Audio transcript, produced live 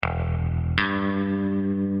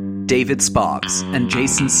David Sparks and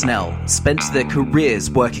Jason Snell spent their careers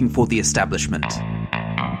working for the establishment.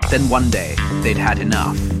 Then one day, they'd had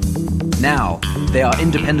enough. Now, they are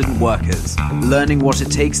independent workers, learning what it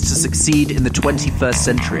takes to succeed in the 21st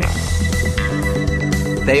century.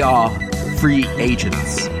 They are free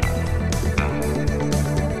agents.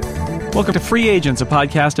 Welcome to Free Agents, a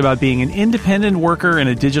podcast about being an independent worker in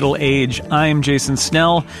a digital age. I'm Jason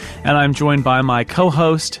Snell, and I'm joined by my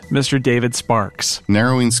co-host, Mr. David Sparks.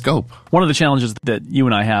 Narrowing scope. One of the challenges that you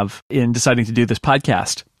and I have in deciding to do this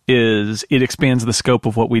podcast is it expands the scope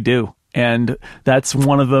of what we do. And that's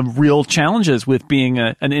one of the real challenges with being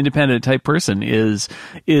an independent type person is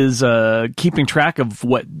keeping track of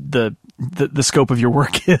what the scope of your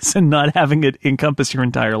work is and not having it encompass your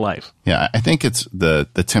entire life. Yeah, I think it's the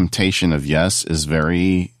temptation of yes is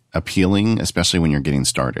very appealing, especially when you're getting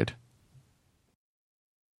started.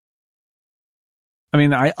 I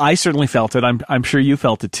mean, I certainly felt it. I'm sure you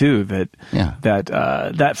felt it too.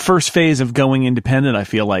 That first phase of going independent, I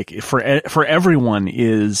feel like for everyone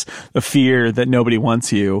is a fear that nobody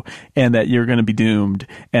wants you and that you're going to be doomed.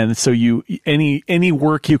 And so any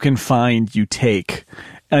work you can find, you take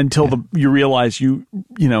until you realize you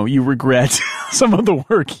regret some of the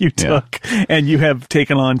work you took and you have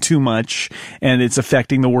taken on too much and it's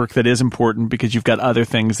affecting the work that is important because you've got other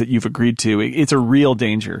things that you've agreed to. It's a real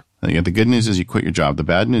danger. Yeah, the good news is you quit your job. The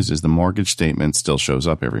bad news is the mortgage statement still shows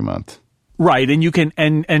up every month. Right. And you can,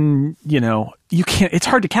 you can't, it's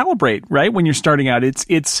hard to calibrate, right? When you're starting out,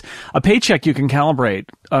 it's a paycheck you can calibrate.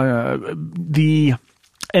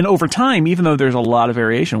 And over time, even though there's a lot of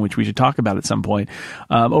variation, which we should talk about at some point,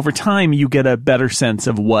 over time, you get a better sense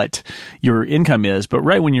of what your income is. But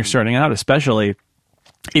right when you're starting out, especially,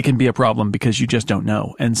 it can be a problem because you just don't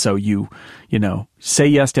know. And so you say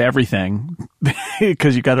yes to everything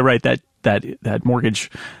because you got to write that mortgage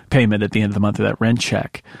payment at the end of the month or that rent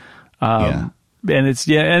check. And it's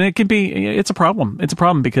a problem. It's a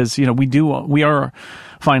problem because, we are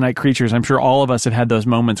finite creatures. I'm sure all of us have had those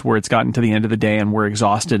moments where it's gotten to the end of the day and we're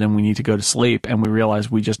exhausted and we need to go to sleep and we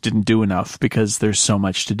realize we just didn't do enough because there's so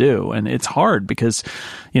much to do. And it's hard because,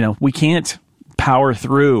 we can't power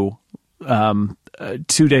through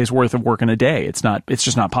 2 days worth of work in a day. It's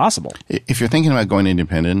just not possible. If you're thinking about going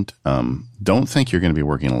independent, don't think you're going to be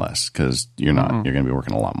working less because you're not. Mm-hmm. You're going to be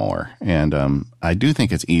working a lot more. And I do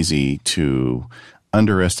think it's easy to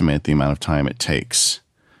underestimate the amount of time it takes.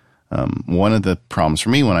 One of the problems for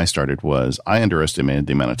me when I started was I underestimated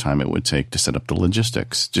the amount of time it would take to set up the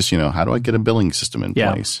logistics. Just, how do I get a billing system in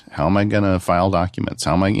place? How am I going to file documents?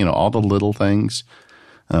 How am I, all the little things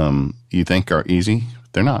you think are easy.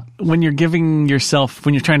 They're not. When you're trying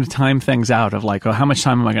to time things out of like, how much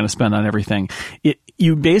time am I going to spend on everything?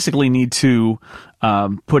 You basically need to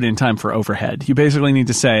put in time for overhead. You basically need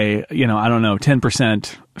to say,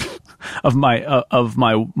 10% of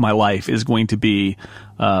my life is going to be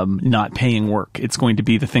not paying work. It's going to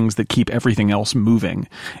be the things that keep everything else moving.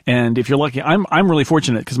 And if you're lucky, I'm really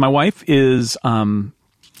fortunate because my wife is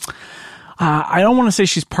I don't want to say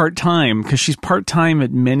she's part-time because she's part-time at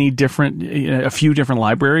a few different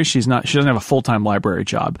libraries. She doesn't have a full-time library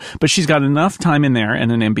job, but she's got enough time in there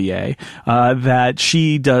and an MBA, that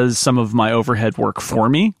she does some of my overhead work for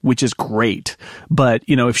me, which is great. But,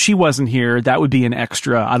 if she wasn't here, that would be an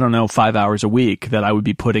extra, 5 hours a week that I would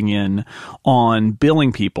be putting in on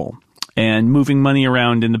billing people and moving money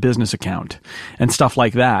around in the business account and stuff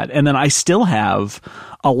like that. And then I still have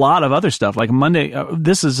a lot of other stuff. Like Monday,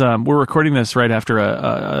 we're recording this right after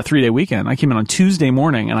a 3-day weekend. I came in on Tuesday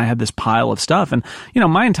morning and I had this pile of stuff. And,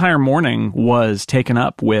 my entire morning was taken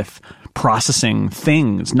up with processing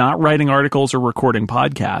things, not writing articles or recording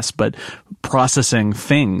podcasts, but processing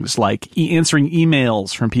things like answering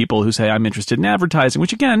emails from people who say, I'm interested in advertising,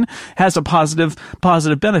 which again has a positive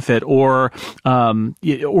benefit, or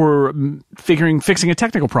fixing a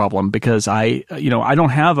technical problem because I don't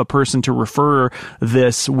have a person to refer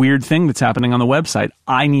this weird thing that's happening on the website.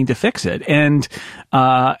 I need to fix it. And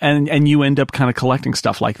you end up kind of collecting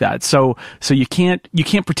stuff like that. So you can't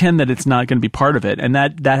pretend that it's not going to be part of it. And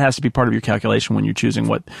that has to be part of your calculation when you're choosing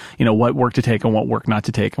what work to take and what work not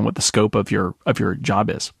to take and what the scope of your job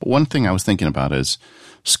is. One thing I was thinking about is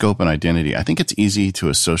scope and identity. I think it's easy to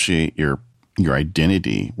associate your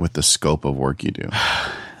identity with the scope of work you do.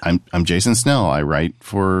 I'm Jason Snell. I write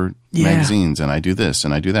for magazines and I do this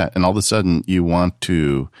and I do that. And all of a sudden you want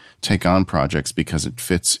to take on projects because it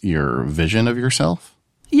fits your vision of yourself.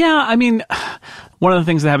 Yeah. I mean, one of the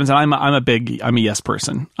things that happens, and I'm a yes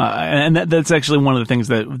person, and that's actually one of the things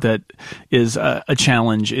that is a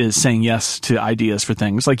challenge, is saying yes to ideas for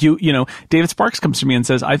things. Like David Sparks comes to me and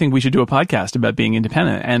says, I think we should do a podcast about being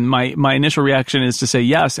independent, and my initial reaction is to say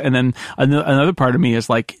yes, and then another part of me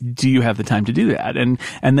is like, do you have the time to do that? And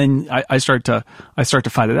then I start to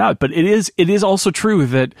fight it out. But it is also true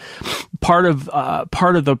that part of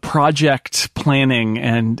the project planning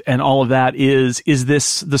and all of that is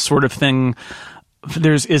this the sort of thing.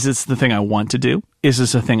 Is this the thing I want to do? Is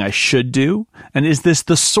this a thing I should do? And is this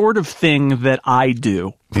the sort of thing that I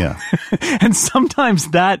do? Yeah. And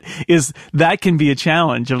sometimes that can be a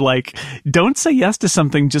challenge of like, don't say yes to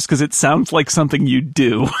something just because it sounds like something you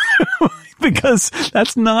do. Because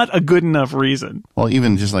that's not a good enough reason. Well,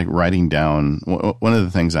 even just like writing down, one of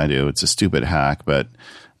the things I do, it's a stupid hack, but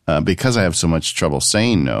because I have so much trouble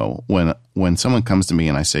saying no, when someone comes to me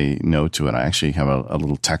and I say no to it, I actually have a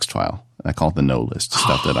little text file. I call it the no list,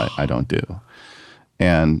 stuff that I don't do.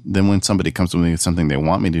 And then when somebody comes to me with something they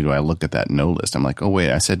want me to do, I look at that no list. I'm like, oh,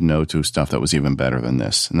 wait, I said no to stuff that was even better than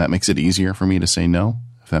this. And that makes it easier for me to say no,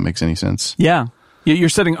 if that makes any sense. Yeah. You're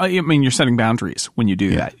setting boundaries when you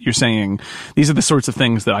do that. You're saying these are the sorts of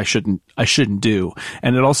things that I shouldn't do.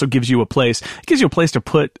 And it also gives you a place to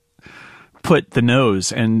put the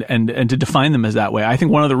no's and to define them as that way. I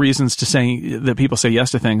think one of the reasons to say that people say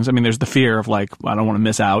yes to things, I mean, there's the fear of like, I don't want to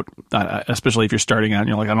miss out, especially if you're starting out and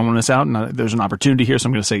you're like, I don't want to miss out, and there's an opportunity here, so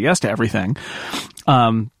I'm going to say yes to everything.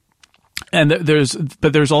 And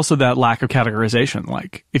there's also that lack of categorization.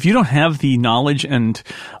 Like, if you don't have the knowledge and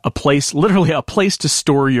literally a place to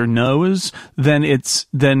store your no's, then it's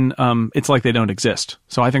like they don't exist.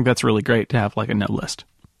 So I think that's really great to have like a no list.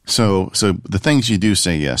 So the things you do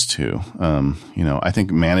say yes to, I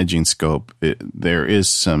think managing scope, there is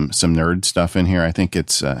some nerd stuff in here. I think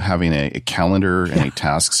it's having a calendar and a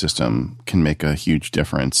task system can make a huge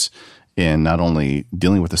difference in not only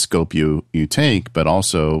dealing with the scope you take, but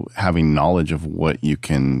also having knowledge of what you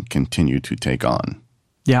can continue to take on.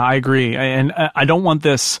 Yeah, I agree. And I don't want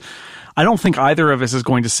this. I don't think either of us is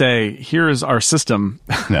going to say, here is our system,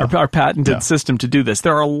 No. our patented system to do this.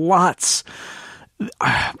 There are lots.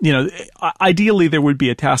 Ideally there would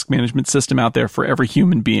be a task management system out there for every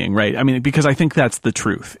human being, right? I mean, because I think that's the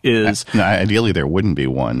truth is. No, ideally there wouldn't be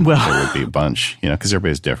one. Well, there would be a bunch, because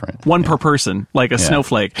everybody's different. One per person, like a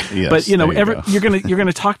snowflake. Yes, but you're going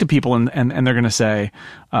to talk to people and they're going to say,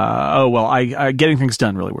 I getting things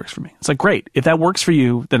done really works for me. It's like, great. If that works for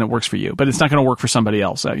you, then it works for you, but it's not going to work for somebody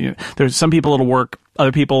else. There's some people it'll work,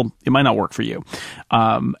 other people, it might not work for you.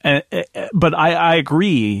 But I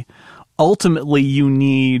agree. Ultimately, you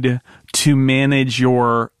need to manage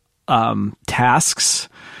your tasks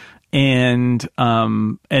and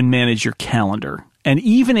manage your calendar. And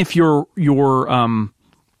even if you're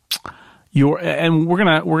and we're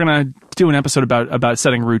gonna do an episode about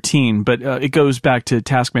setting routine, but it goes back to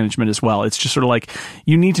task management as well. It's just sort of like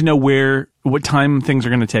you need to know what time things are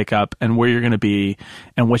going to take up and where you're going to be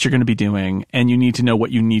and what you're going to be doing, and you need to know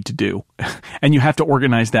what you need to do, and you have to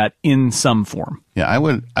organize that in some form. Yeah, I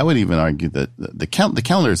would even argue that the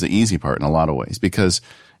calendar is the easy part in a lot of ways, because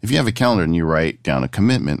if you have a calendar and you write down a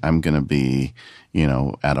commitment, I'm going to be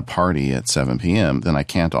at a party at 7 p.m., then I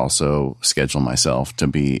can't also schedule myself to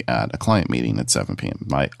be at a client meeting at 7 p.m.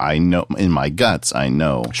 I know in my guts, I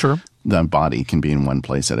know sure the body can be in one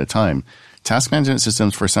place at a time. Task management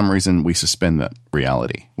systems, for some reason, we suspend that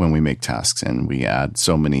reality when we make tasks, and we add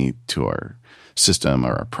so many to our system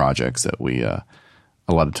or our projects that we a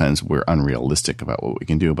lot of times we're unrealistic about what we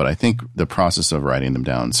can do. But I think the process of writing them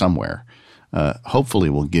down somewhere hopefully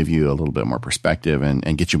will give you a little bit more perspective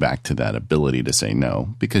and get you back to that ability to say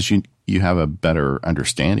no, because you have a better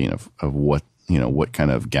understanding of what kind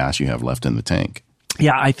of gas you have left in the tank.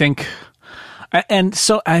 Yeah, I think. And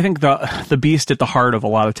so I think the beast at the heart of a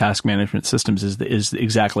lot of task management systems is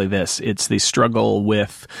exactly this. It's the struggle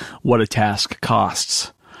with what a task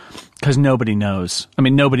costs. Because nobody knows. I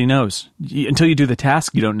mean, nobody knows. Until you do the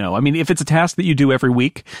task, you don't know. I mean, if it's a task that you do every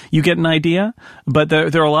week, you get an idea. But there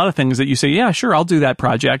are a lot of things that you say, yeah, sure, I'll do that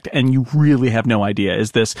project. And you really have no idea.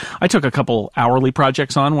 I took a couple hourly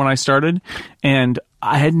projects on when I started, and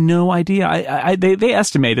I had no idea. They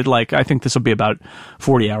estimated, like, I think this will be about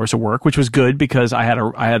 40 hours of work, which was good because I had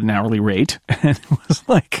an hourly rate. And it was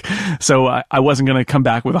like, so I wasn't going to come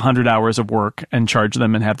back with 100 hours of work and charge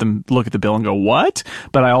them and have them look at the bill and go, what?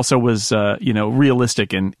 But I also was,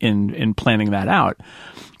 realistic in planning that out.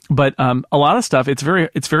 But, a lot of stuff, it's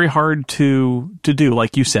very hard to do,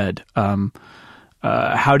 like you said.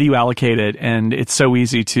 How do you allocate it? And it's so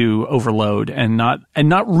easy to overload and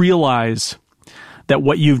not realize that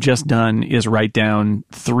what you've just done is write down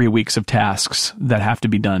 3 weeks of tasks that have to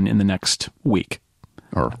be done in the next week.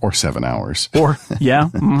 Or 7 hours. Or, yeah.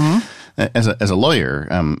 Mm-hmm. As a lawyer,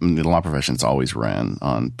 the law profession's always ran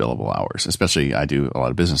on billable hours, especially I do a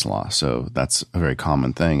lot of business law. So that's a very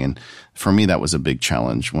common thing. And for me, that was a big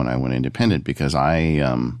challenge when I went independent because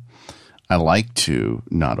I like to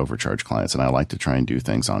not overcharge clients and I like to try and do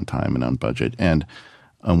things on time and on budget. And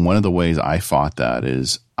one of the ways I fought that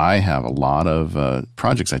is I have a lot of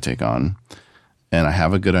projects I take on. And I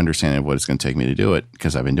have a good understanding of what it's going to take me to do it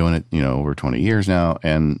because I've been doing it, over 20 years now.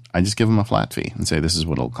 And I just give them a flat fee and say, this is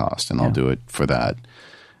what it'll cost. And I'll do it for that.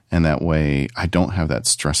 And that way I don't have that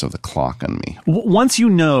stress of the clock on me. Once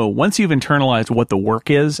you've internalized what the work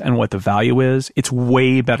is and what the value is, it's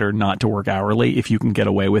way better not to work hourly if you can get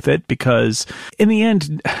away with it. Because in the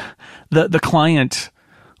end, the client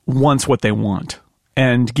wants what they want.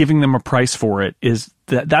 And giving them a price for it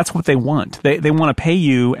that's what they want. They want to pay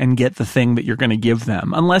you and get the thing that you're going to give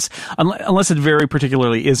them, unless it very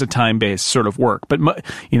particularly is a time-based sort of work. But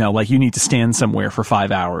like you need to stand somewhere for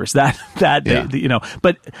 5 hours. But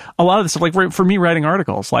a lot of this, like for me writing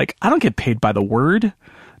articles, like I don't get paid by the word.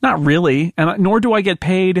 Not really, and nor do I get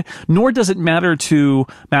paid, nor does it matter to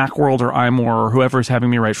Macworld or iMore or whoever's having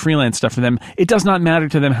me write freelance stuff for them. It does not matter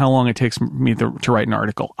to them how long it takes me to write an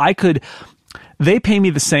article. They pay me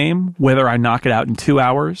the same whether I knock it out in 2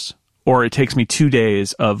 hours or it takes me 2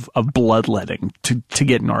 days of bloodletting to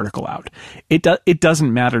get an article out. It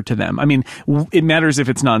doesn't matter to them. I mean, it matters if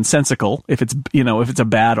it's nonsensical, if it's a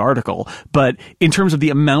bad article, but in terms of the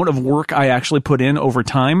amount of work I actually put in over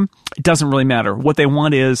time, it doesn't really matter. What they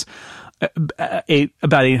want is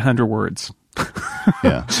about 800 words.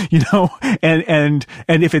 Yeah. And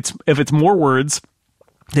if it's more words,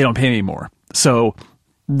 they don't pay me more. So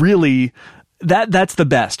really, that's the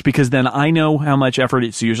best because then I know how much effort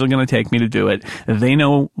it's usually going to take me to do it. They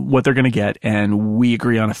know what they're going to get, and we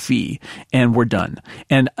agree on a fee, and we're done.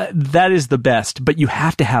 And that is the best. But you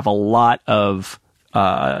have to have a lot of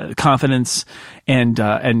confidence and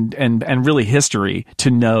really history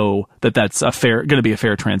to know that that's going to be a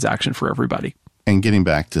fair transaction for everybody. And getting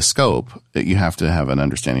back to scope, you have to have an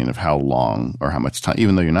understanding of how long or how much time,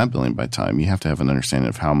 even though you're not billing by time, you have to have an understanding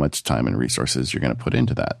of how much time and resources you're going to put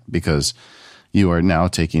into that because you are now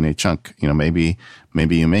taking a chunk. Maybe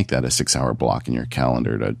you make that a 6-hour block in your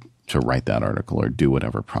calendar to write that article or do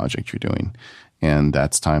whatever project you're doing. And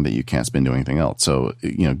that's time that you can't spend doing anything else. So,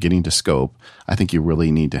 getting to scope, I think you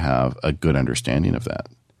really need to have a good understanding of that.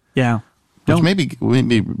 Yeah. Which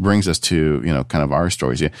maybe brings us to, kind of our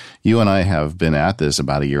stories. You and I have been at this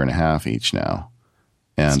about 1.5 years each now.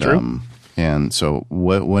 And, that's true. And so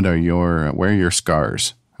where are your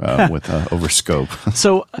scars? With over scope.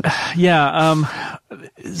 So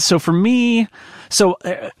for me,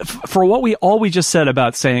 for all we just said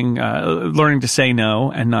about saying, learning to say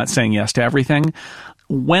no and not saying yes to everything,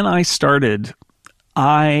 when I started,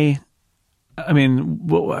 I mean,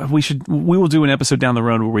 we will do an episode down the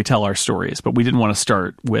road where we tell our stories, but we didn't want to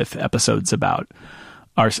start with episodes about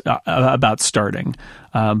starting.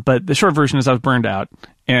 But the short version is I was burned out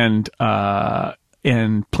and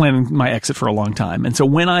planning my exit for a long time. And so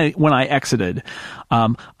when I exited,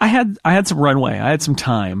 I had some runway, I had some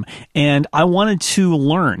time, and I wanted to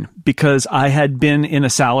learn because I had been in a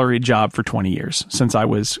salaried job for 20 years since I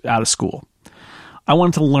was out of school. I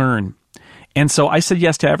wanted to learn. And so I said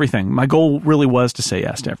yes to everything. My goal really was to say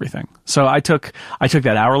yes to everything. So I took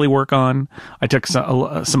that hourly work on. I took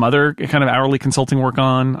some other kind of hourly consulting work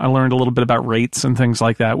on. I learned a little bit about rates and things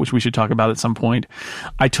like that, which we should talk about at some point.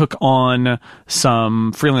 I took on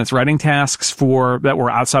some freelance writing tasks that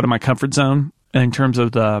were outside of my comfort zone in terms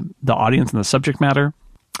of the audience and the subject matter.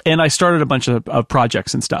 And I started a bunch of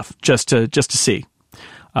projects and stuff just to see.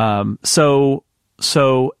 So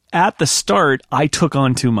at the start, I took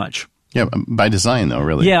on too much. Yeah, by design, though,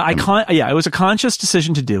 really. Yeah, it was a conscious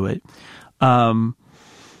decision to do it, and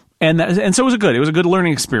so it was a good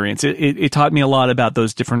learning experience. It taught me a lot about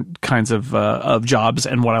those different kinds of jobs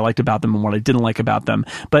and what I liked about them and what I didn't like about them.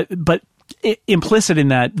 But implicit in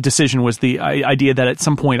that decision was the idea that at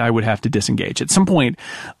some point I would have to disengage. At some point,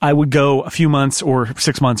 I would go a few months or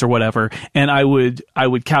 6 months or whatever, and I would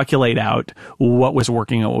calculate out what was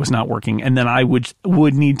working and what was not working, and then I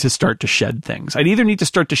would need to start to shed things. I'd either need to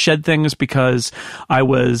start to shed things because I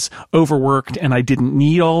was overworked and I didn't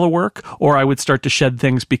need all the work, or I would start to shed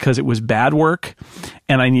things because it was bad work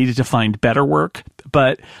and I needed to find better work.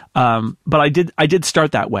 But I did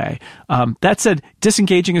start that way. That said,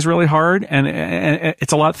 disengaging is really hard, and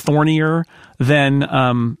it's a lot thornier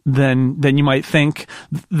than you might think.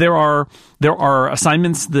 There are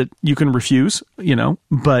assignments that you can refuse,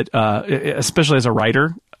 but especially as a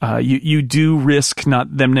writer, you do risk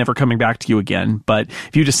them never coming back to you again. But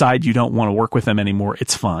if you decide you don't want to work with them anymore,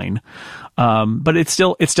 it's fine. But it's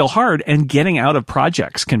still hard, and getting out of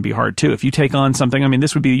projects can be hard too. If you take on something, I mean,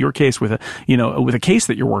 this would be your case with a case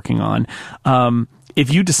that you're working on.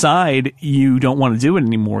 If you decide you don't want to do it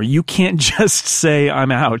anymore, you can't just say I'm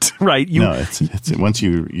out, right? No, it's once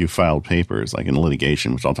you filed papers, like in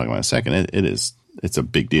litigation, which I'll talk about in a second, it's a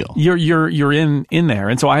big deal. You're in there.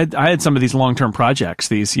 And so I had some of these long-term projects,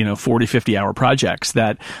 these, 40, 50 hour projects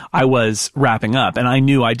that I was wrapping up, and I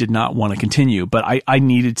knew I did not want to continue, but I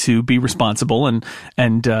needed to be responsible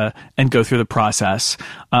and go through the process.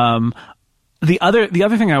 The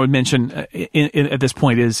other thing I would mention at this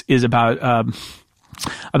point is about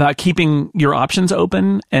keeping your options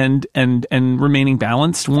open and remaining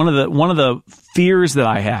balanced. One of the fears that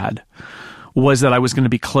I had was that I was going to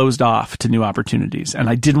be closed off to new opportunities, and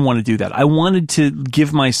I didn't want to do that. I wanted to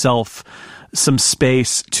give myself some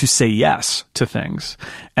space to say yes to things,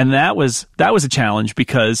 and that was a challenge,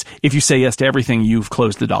 because if you say yes to everything, you've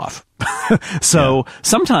closed it off. So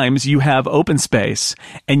sometimes you have open space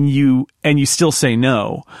and you still say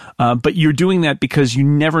no, but you're doing that because you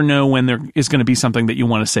never know when there is going to be something that you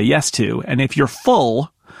want to say yes to, and if you're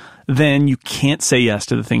full, then you can't say yes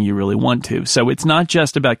to the thing you really want to. So it's not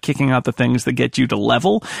just about kicking out the things that get you to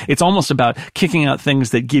level. It's almost about kicking out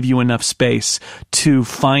things that give you enough space to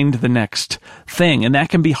find the next thing. And that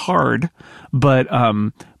can be hard, but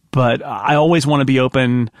I always want to be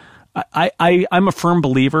open. I'm a firm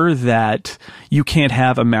believer that you can't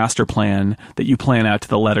have a master plan that you plan out to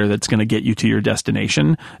the letter that's going to get you to your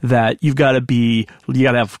destination. That you got to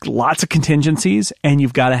have lots of contingencies, and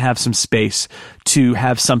you've got to have some space to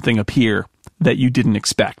have something appear that you didn't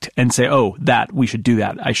expect and say, oh, we should do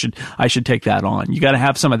that. I should take that on. You got to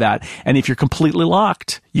have some of that. And if you're completely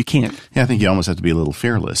locked, you can't. Yeah, I think you almost have to be a little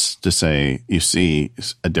fearless to say you see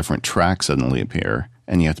a different track suddenly appear,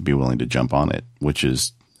 and you have to be willing to jump on it, which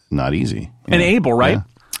is not easy. And able, right? Yeah.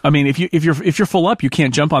 I mean, if you're full up, you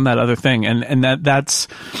can't jump on that other thing, and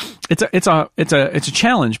it's a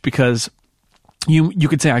challenge, because you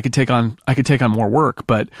could say I could take on more work,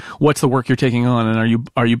 but what's the work you're taking on, and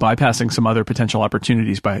are you bypassing some other potential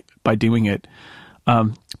opportunities by doing it?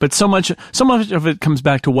 But so much of it comes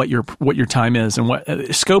back to what your time is, and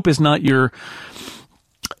what scope is not your.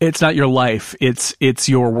 It's not your life. It's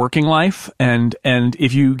your working life, and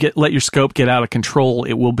if you let your scope get out of control,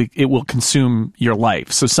 it will consume your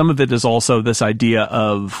life. So some of it is also this idea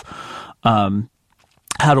of,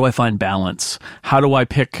 how do I find balance? How do I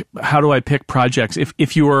pick projects?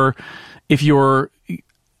 If you're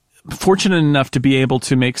fortunate enough to be able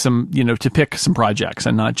to make some, to pick some projects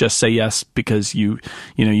and not just say yes because you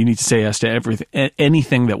need to say yes to everything,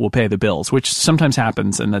 anything that will pay the bills, which sometimes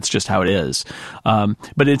happens, and that's just how it is.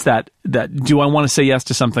 But it's that do I want to say yes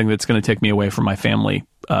to something that's going to take me away from my family,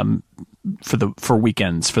 for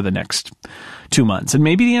weekends for the next 2 months? And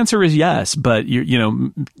maybe the answer is yes, but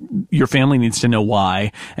your family needs to know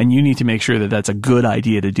why, and you need to make sure that that's a good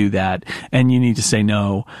idea to do that, and you need to say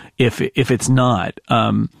no if it's not.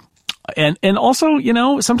 And also,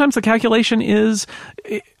 sometimes the calculation is,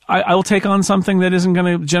 I will take on something that isn't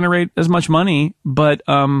going to generate as much money, but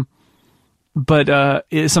it's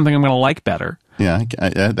something I'm going to like better. Yeah,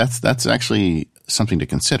 that's actually something to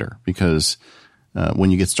consider, because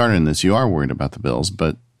when you get started in this, you are worried about the bills,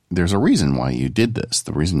 but there's a reason why you did this.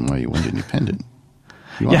 The reason why you went independent.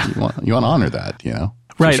 You want to honor that,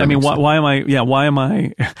 Right. I mean, why am I?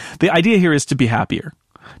 The idea here is to be happier,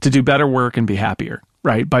 to do better work and be happier,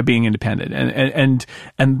 right? By being independent,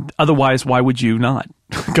 and otherwise, why would you not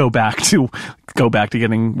go back to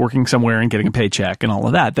working somewhere and getting a paycheck and all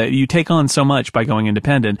of that? That you take on so much by going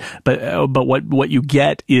independent, but what you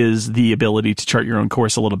get is the ability to chart your own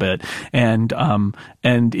course a little bit, and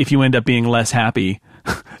if you end up being less happy,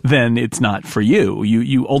 then it's not for you.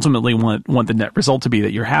 You ultimately want the net result to be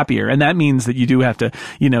that you're happier, and that means that you do have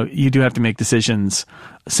to make decisions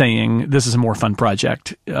saying this is a more fun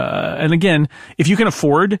project. And again, if you can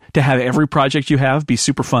afford to have every project you have be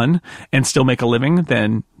super fun and still make a living,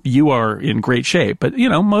 then you are in great shape. But,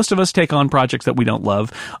 most of us take on projects that we don't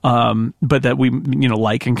love, but that we,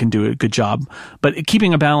 like and can do a good job. But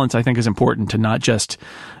keeping a balance, I think, is important to not just,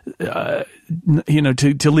 to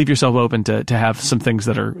leave yourself open to have some things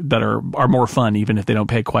that are more fun, even if they don't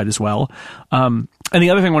pay quite as well. And the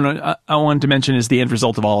other thing I wanted to mention is the end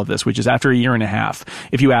result of all of this, which is after a year and a half,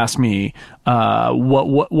 if you ask me,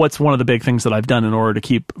 what's one of the big things that I've done in order to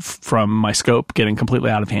keep from my scope getting completely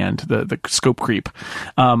out of hand, the scope creep,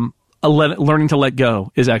 learning to let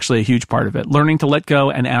go is actually a huge part of it. Learning to let go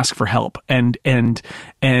and ask for help and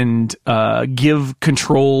give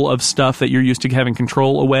control of stuff that you're used to having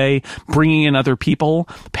control away, bringing in other people,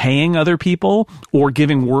 paying other people, or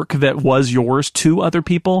giving work that was yours to other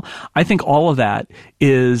people. I think all of that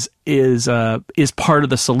is part of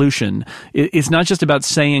the solution. It's not just about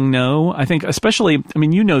saying no. I think especially,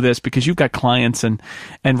 this because you've got clients and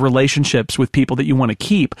relationships with people that you want to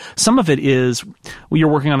keep. Some of it is you're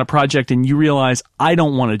working on a project and you realize, I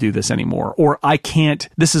don't want to do this anymore, or I can't,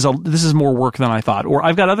 this is more work than I thought, or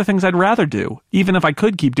I've got other things I'd rather do. Even if I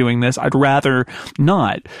could keep doing this, I'd rather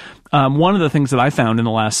not. One of the things that I found in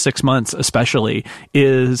the last 6 months, especially,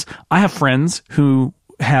 is I have friends who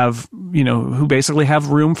basically have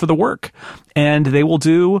room for the work, and they will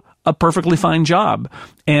do a perfectly fine job.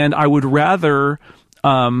 And I would rather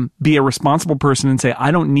be a responsible person and say,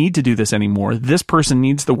 I don't need to do this anymore. This person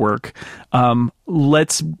needs the work.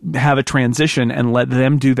 Let's have a transition and let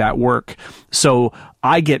them do that work, so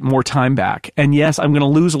I get more time back. And yes, I'm going to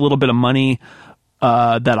lose a little bit of money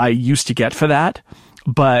that I used to get for that,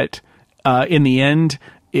 but in the end,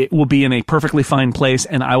 it will be in a perfectly fine place,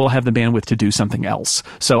 and I will have the bandwidth to do something else.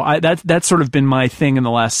 So that's sort of been my thing in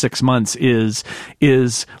the last 6 months is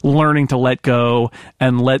learning to let go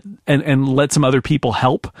and let some other people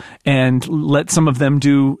help and let some of them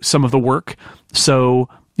do some of the work. So,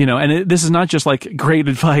 this is not just like great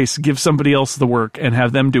advice, give somebody else the work and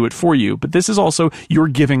have them do it for you. But this is also, you're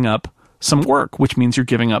giving up some work, which means you're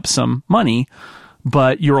giving up some money,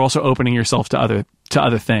 but you're also opening yourself to other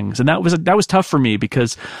things. And that was tough for me,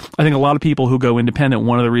 because I think a lot of people who go independent,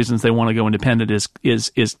 one of the reasons they want to go independent is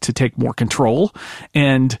to take more control.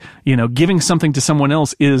 And, giving something to someone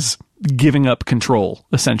else is giving up control,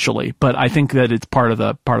 essentially. But I think that it's part of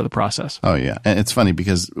the process. Oh yeah. And it's funny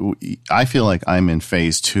because I feel like I'm in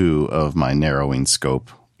phase 2 of my narrowing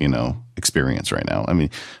scope, experience right now.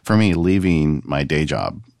 For me, leaving my day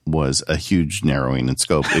job was a huge narrowing in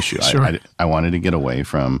scope issue. Sure. I wanted to get away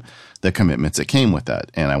from the commitments that came with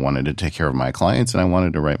that. And I wanted to take care of my clients, and I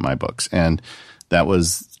wanted to write my books. And that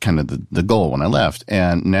was kind of the goal when I left.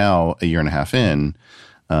 And now, a year and a half in,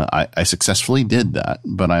 I successfully did that.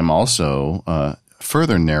 But I'm also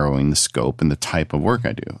further narrowing the scope and the type of work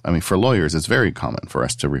I do. For lawyers, it's very common for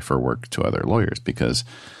us to refer work to other lawyers, because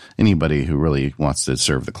anybody who really wants to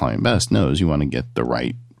serve the client best knows you want to get the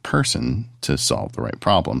right person to solve the right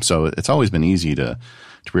problem. So it's always been easy to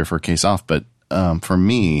refer a case off. But for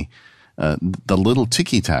me, the little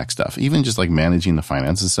ticky-tack stuff, even just like managing the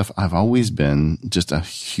finances and stuff, I've always been just a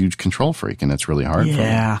huge control freak, and it's really hard for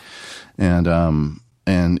me.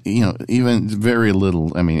 And even very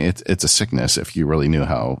little, it's a sickness if you really knew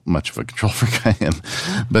how much of a control freak I am.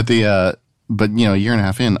 But a year and a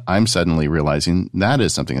half in, I'm suddenly realizing that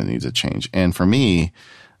is something that needs to change. And for me,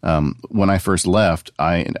 when I first left,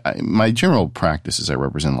 my general practice is I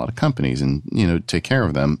represent a lot of companies and, take care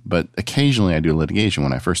of them. But occasionally I do litigation.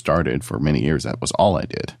 When I first started, for many years, that was all I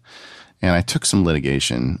did. And I took some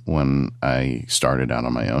litigation when I started out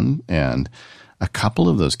on my own. And a couple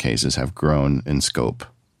of those cases have grown in scope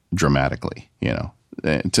dramatically, to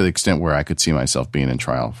the extent where I could see myself being in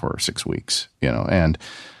trial for 6 weeks, and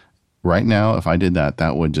right now, if I did that,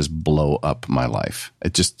 that would just blow up my life.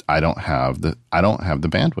 I don't have the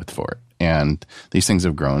bandwidth for it. And these things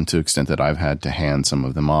have grown to the extent that I've had to hand some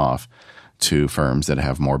of them off to firms that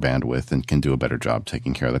have more bandwidth and can do a better job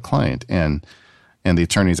taking care of the client. And the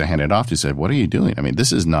attorneys I handed off to said, what are you doing?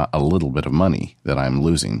 This is not a little bit of money that I'm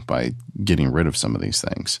losing by getting rid of some of these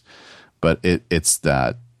things. But it's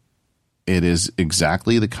that it is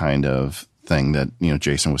exactly the kind of thing that,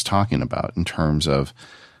 Jason was talking about in terms of,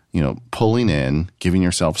 pulling in, giving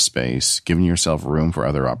yourself space, giving yourself room for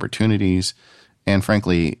other opportunities, and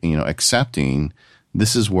frankly, accepting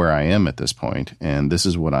this is where I am at this point, and this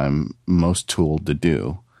is what I'm most tooled to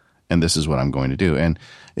do, and this is what I'm going to do. And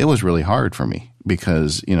it was really hard for me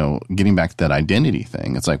because, getting back to that identity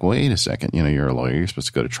thing, it's like, wait a second, you're a lawyer, you're supposed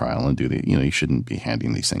to go to trial and do you shouldn't be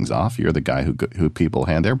handing these things off. You're the guy who people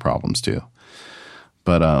hand their problems to.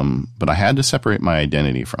 But I had to separate my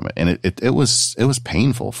identity from it, and it was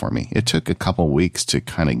painful for me. It took a couple weeks to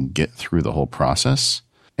kind of get through the whole process,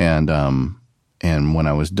 and And when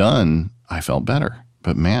I was done, I felt better.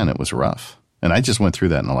 But man, it was rough. And I just went through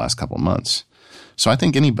that in the last couple of months. So I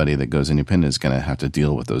think anybody that goes independent is going to have to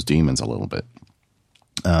deal with those demons a little bit.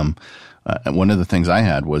 One of the things I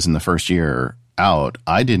had was in the first year out,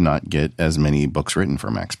 I did not get as many books written for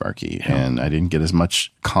MaxBarkey, and I didn't get as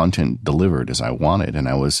much content delivered as I wanted. And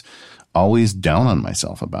I was always down on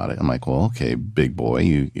myself about it. I'm like, well, okay, big boy,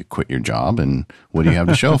 you quit your job, and what do you have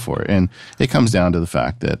to show for it? And it comes down to the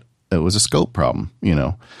fact that it was a scope problem.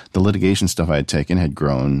 The litigation stuff I had taken had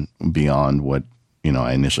grown beyond what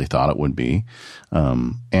I initially thought it would be.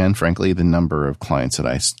 And frankly, the number of clients that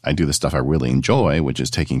I do the stuff I really enjoy, which is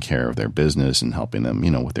taking care of their business and helping them,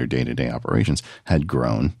 with their day-to-day operations, had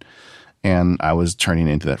grown. And I was turning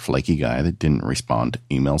into that flaky guy that didn't respond to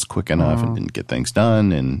emails quick enough and didn't get things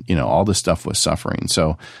done. And, all this stuff was suffering.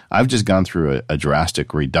 So I've just gone through a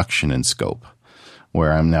drastic reduction in scope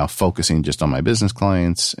where I'm now focusing just on my business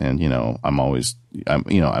clients. And,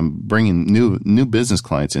 I'm bringing new business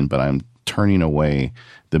clients in, but I'm turning away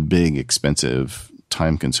the big, expensive,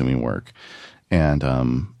 time-consuming work, and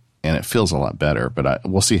it feels a lot better. But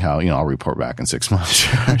we'll see how. I'll report back in 6 months.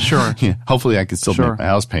 Sure. Hopefully, I can still make my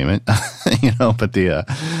house payment. But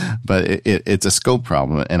it's a scope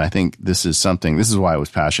problem, and I think this is something. This is why I was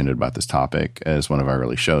passionate about this topic as one of our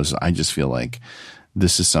early shows. I just feel like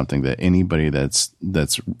this is something that anybody that's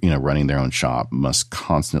running their own shop must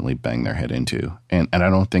constantly bang their head into. And I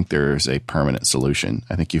don't think there's a permanent solution.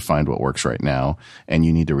 I think you find what works right now, and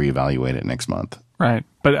you need to reevaluate it next month. Right.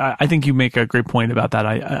 But I think you make a great point about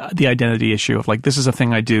that. The identity issue of this is a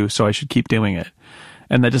thing I do, so I should keep doing it.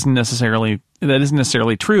 And that isn't necessarily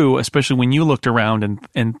true, especially when you looked around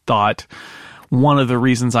and thought one of the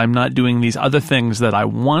reasons I'm not doing these other things that I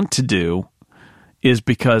want to do is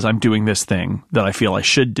because I'm doing this thing that I feel I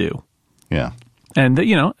should do. Yeah. And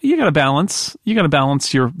you got to balance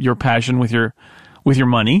your passion with your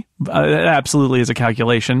money. It absolutely is a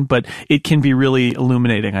calculation, but it can be really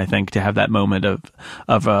illuminating, I think, to have that moment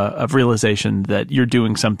of realization that you're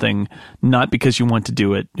doing something not because you want to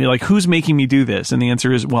do it. You're like, who's making me do this? And the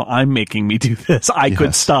answer is, well, I'm making me do this. I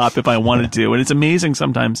could stop if I wanted to. And it's amazing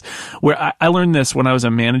sometimes where I learned this when I was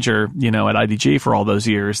a manager, at IDG for all those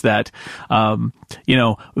years that,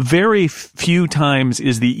 very few times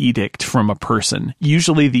is the edict from a person.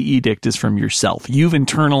 Usually the edict is from yourself. You've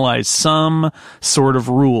internalized some sort of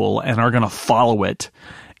rule and are going to follow it,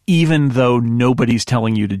 even though nobody's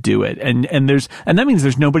telling you to do it. And that means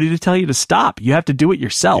there's nobody to tell you to stop. You have to do it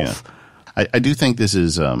yourself. Yeah. I do think this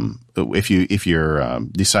is if you're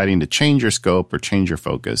deciding to change your scope or change your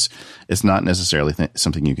focus, it's not necessarily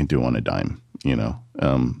something you can do on a dime.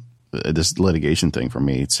 This litigation thing for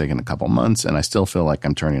me, it's taken a couple months, and I still feel like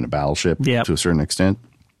I'm turning a battleship to a certain extent,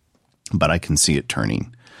 but I can see it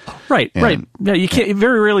turning. Right. Yeah, you can't.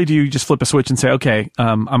 Very rarely do you just flip a switch and say, "Okay,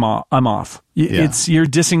 I'm off." You're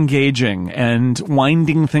disengaging and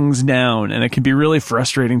winding things down, and it can be really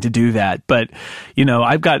frustrating to do that. But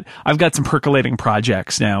I've got some percolating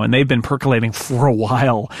projects now, and they've been percolating for a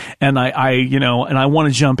while, and I want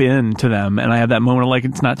to jump into them, and I have that moment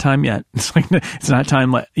of it's not time yet. It's it's not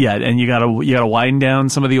time yet, and you gotta wind down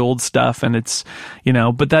some of the old stuff, and it's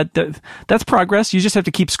but that's progress. You just have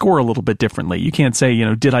to keep score a little bit differently. You can't say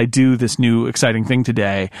did I do this new exciting thing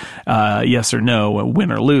today? Yes or no,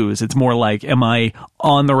 win or lose. It's more like, am I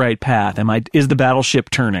on the right path? Is the battleship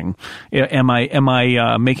turning? Am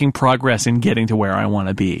I making progress in getting to where I want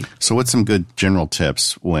to be? So what's some good general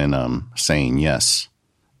tips when saying yes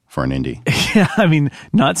for an indie? Yeah,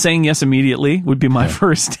 not saying yes immediately would be my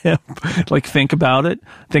first tip. Think about it.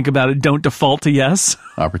 Don't default to yes.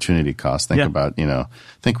 Opportunity cost.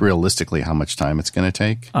 Think realistically how much time it's going to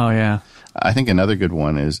take. Oh, yeah. I think another good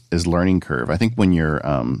one is learning curve. I think when you're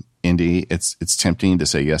indie, it's tempting to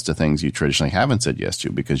say yes to things you traditionally haven't said yes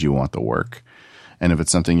to because you want the work. And if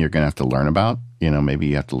it's something you're going to have to learn about, maybe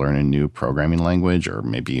you have to learn a new programming language, or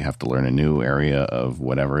maybe you have to learn a new area of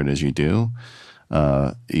whatever it is you do.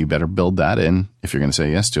 You better build that in if you're going to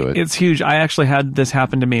say yes to it. It's huge. I actually had this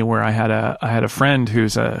happen to me where I had a friend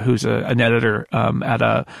who's an editor at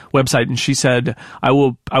a website, and she said, I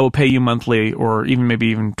will pay you monthly, or maybe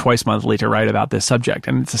even twice monthly, to write about this subject.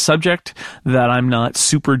 And it's a subject that I'm not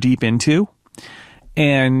super deep into.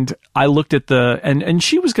 And I looked at and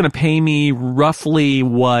she was going to pay me roughly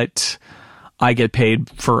what I get paid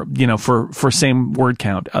for same word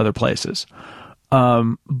count other places.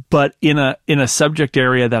 But in a subject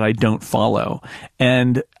area that I don't follow.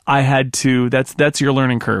 And I had to, that's your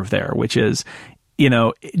learning curve there, which is,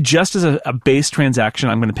 just as a base transaction,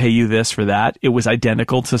 I'm going to pay you this for that. It was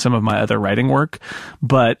identical to some of my other writing work,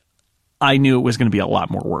 but I knew it was going to be a lot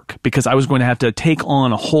more work because I was going to have to take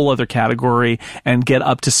on a whole other category and get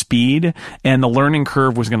up to speed, and the learning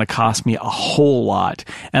curve was going to cost me a whole lot.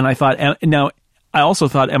 And I thought, now I also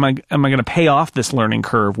thought, am I going to pay off this learning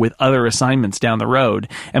curve with other assignments down the road?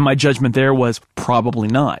 And my judgment there was probably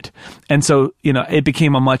not. And so, it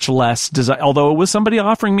became a much less although it was somebody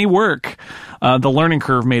offering me work, the learning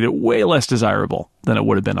curve made it way less desirable than it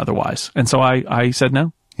would have been otherwise. And so I said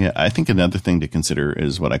no. Yeah, I think another thing to consider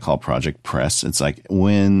is what I call project press. It's like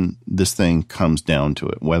when this thing comes down to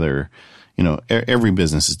it, whether, every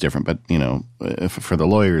business is different, but, for the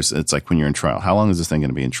lawyers, it's like when you're in trial, how long is this thing going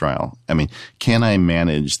to be in trial? I mean, can I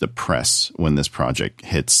manage the press when this project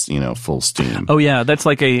hits, full steam? Oh yeah, that's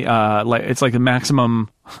like it's like the maximum.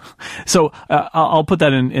 So I'll put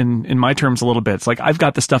that in my terms a little bit. It's like I've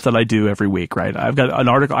got the stuff that I do every week, right? I've got an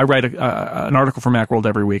article. I write an article for Macworld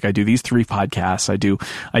every week. I do these 3 podcasts.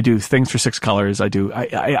 I do things for 6 Colors.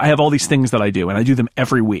 I have all these things that I do, and I do them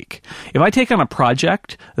every week. If I take on a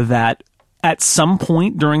project that at some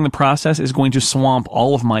point during the process is going to swamp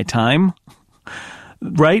all of my time,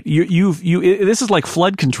 right? This is like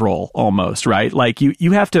flood control almost, right? Like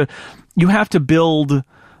you have to build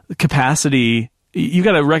capacity. You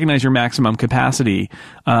got to recognize your maximum capacity,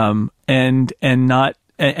 and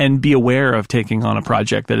be aware of taking on a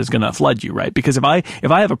project that is going to flood you, right? Because if I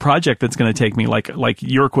have a project that's going to take me like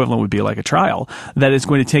your equivalent would be like a trial, that is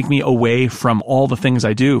going to take me away from all the things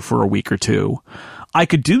I do for a week or two, I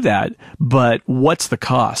could do that, but what's the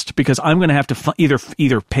cost? Because I'm going to have to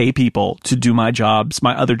either pay people to do my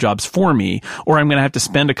other jobs for me, or I'm going to have to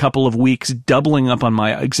spend a couple of weeks doubling up on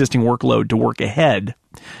my existing workload to work ahead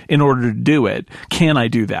in order to do it. Can I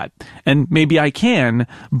do that? And maybe I can,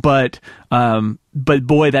 but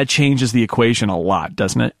boy, that changes the equation a lot,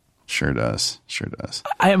 doesn't it? Sure does.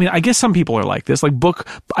 I mean, I guess some people are like this. I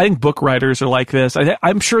think book writers are like this.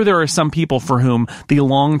 I'm sure there are some people for whom the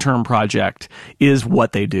long-term project is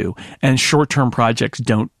what they do, and short-term projects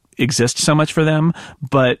don't exist so much for them.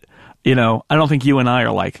 But I don't think you and I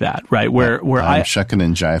are like that, right? Where I'm shucking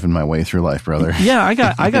and jiving my way through life, brother. Yeah, I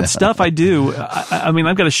got stuff I do. I mean,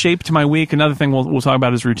 I've got a shape to my week. Another thing we'll talk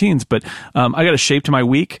about is routines, but I got a shape to my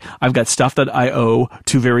week. I've got stuff that I owe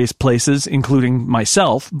to various places, including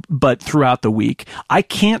myself. But throughout the week, I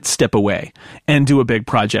can't step away and do a big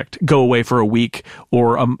project, go away for a week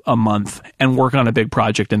or a month and work on a big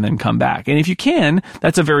project and then come back. And if you can,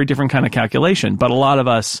 that's a very different kind of calculation. But a lot of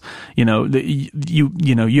us, you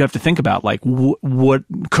have to think about like, what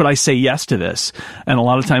could I say yes to this? And a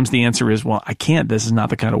lot of times the answer is, well, I can't. This is not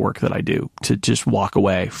the kind of work that I do, to just walk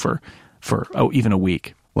away for even a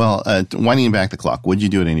week. Well, winding back the clock, would you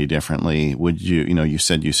do it any differently? Would you, you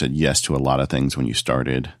said yes to a lot of things when you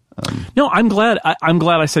started. No, I'm glad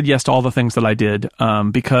I said yes to all the things that I did,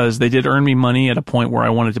 because they did earn me money at a point where I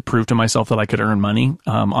wanted to prove to myself that I could earn money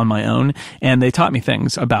on my own. And they taught me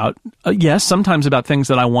things about, sometimes about things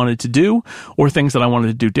that I wanted to do, or things that I wanted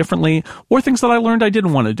to do differently, or things that I learned I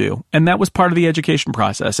didn't want to do. And that was part of the education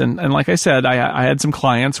process. And like I said, I had some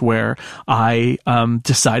clients where I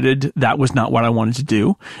decided that was not what I wanted to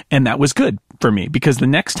do, and that was good for me, because the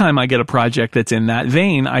next time I get a project that's in that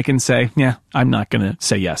vein, I can say, yeah, I'm not going to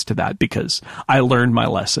say yes to that because I learned my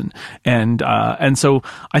lesson. And so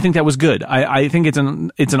I think that was good. I think it's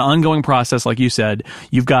an ongoing process. Like you said,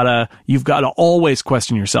 you've got to always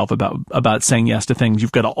question yourself about saying yes to things.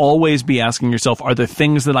 You've got to always be asking yourself, are there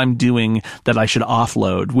things that I'm doing that I should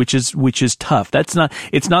offload, which is tough. It's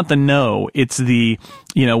not the no, it's the,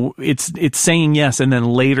 it's saying yes and then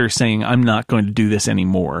later saying, I'm not going to do this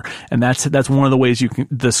anymore. And that's one of the ways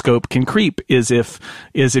the scope can creep is if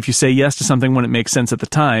you say yes to something when it makes sense at the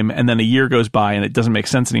time, and then a year goes by and it doesn't make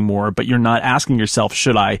sense anymore, but you're not asking yourself,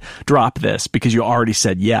 should I drop this, because you already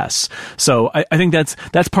said yes. So I think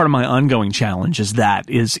that's part of my ongoing challenge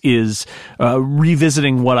is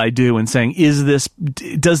revisiting what I do and saying,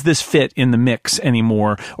 does this fit in the mix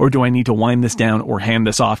anymore, or do I need to wind this down or hand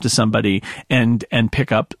this off to somebody and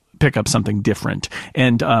pick up something different?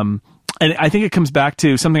 And I think it comes back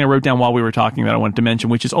to something I wrote down while we were talking that I wanted to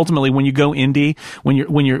mention, which is ultimately when you go indie, when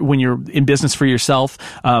you're in business for yourself,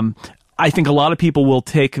 I think a lot of people will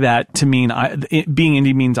take that to mean being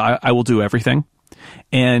indie means I will do everything.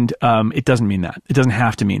 And it doesn't mean that. It doesn't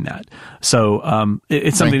have to mean that. So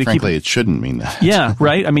it's something to keep. Frankly, it shouldn't mean that. Yeah,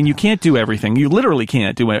 right. I mean, you can't do everything. You literally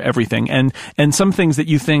can't do everything. And some things that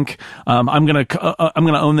you think I'm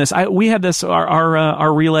gonna own this. We had this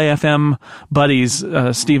our Relay FM buddies,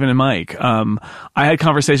 Stephen and Mike. I had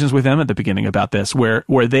conversations with them at the beginning about this, where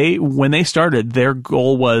when they started, their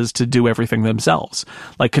goal was to do everything themselves,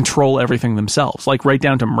 like control everything themselves, like right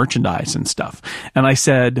down to merchandise and stuff. And I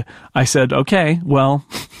said, okay, well,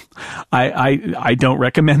 know, I don't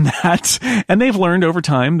recommend that. And they've learned over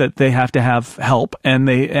time that they have to have help, and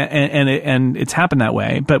and it's happened that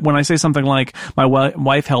way. But when I say something like my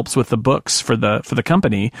wife helps with the books for the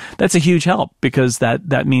company, that's a huge help, because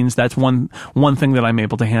that means that's one thing that I'm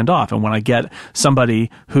able to hand off. And when I get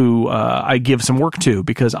somebody who I give some work to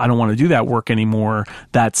because I don't want to do that work anymore,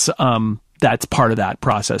 that's part of that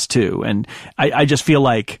process too. And I just feel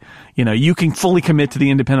like, you can fully commit to the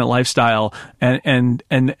independent lifestyle and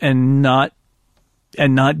not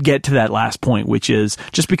get to that last point, which is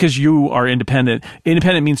just because you are independent.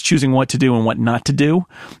 Independent means choosing what to do and what not to do,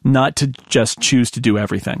 not to just choose to do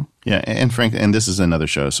everything. Yeah. And Frank, and this is another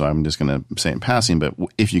show, so I'm just going to say it in passing, but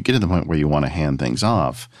if you get to the point where you want to hand things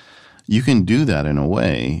off, you can do that in a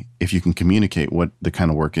way, if you can communicate what the kind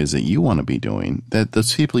of work is that you want to be doing, that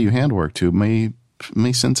those people you hand work to may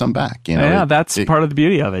send some back. Yeah, that's part of the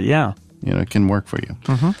beauty of it. Yeah. It can work for you.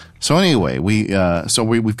 Mm-hmm. So anyway, we've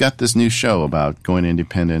got this new show about going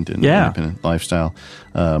independent and independent lifestyle.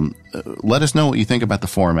 Let us know what you think about the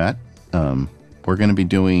format. We're going to be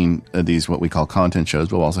doing these what we call content shows,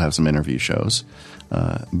 but we'll also have some interview shows.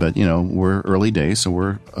 But we're early days, so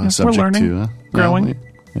we're subject we're learning, to growing.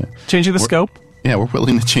 Changing the scope. Yeah, we're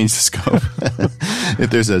willing to change the scope. If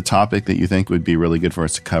there's a topic that you think would be really good for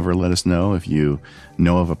us to cover, let us know. If you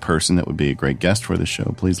know of a person that would be a great guest for the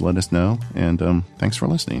show, please let us know. And thanks for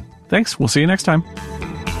listening. Thanks. We'll see you next time.